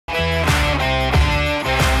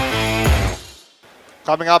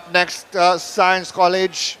Coming up next, Science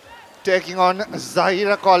College taking on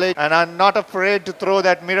Zahira College, and I'm not afraid to throw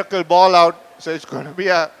that miracle ball out, so it's going to be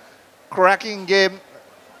a cracking game.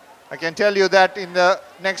 I can tell you that in the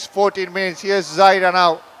next 14 minutes. Here's Zahira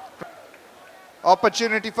now.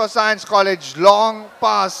 Opportunity for Science College, long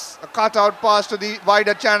pass, a cutout pass to the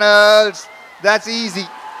wider channels. That's easy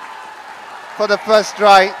for the first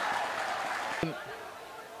try.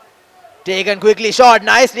 Taken quickly, shot,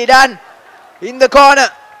 nicely done in the corner.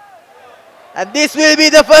 And this will be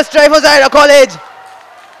the first try for Zahira College.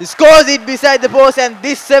 He scores it beside the post, and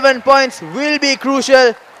these 7 points will be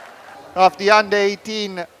crucial. Of the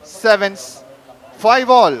under-18 sevens,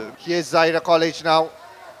 5-all. Here's Zahira College now.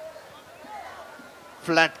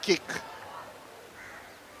 Flat kick.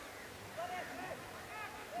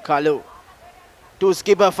 Kalu to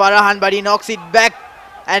skipper Farhan, but he knocks it back,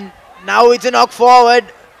 and now it's a knock forward.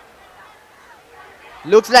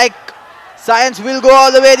 Looks like Science will go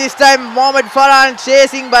all the way this time. Mohammad Farhan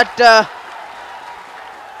chasing, but the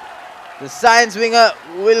Science winger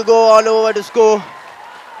will go all over to score.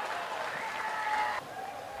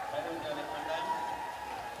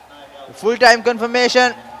 Full-time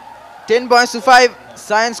confirmation, 10 points to 5.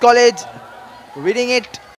 Science College winning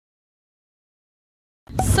it.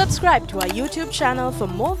 Subscribe to our YouTube channel for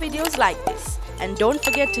more videos like this, and don't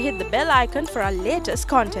forget to hit the bell icon for our latest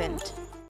content.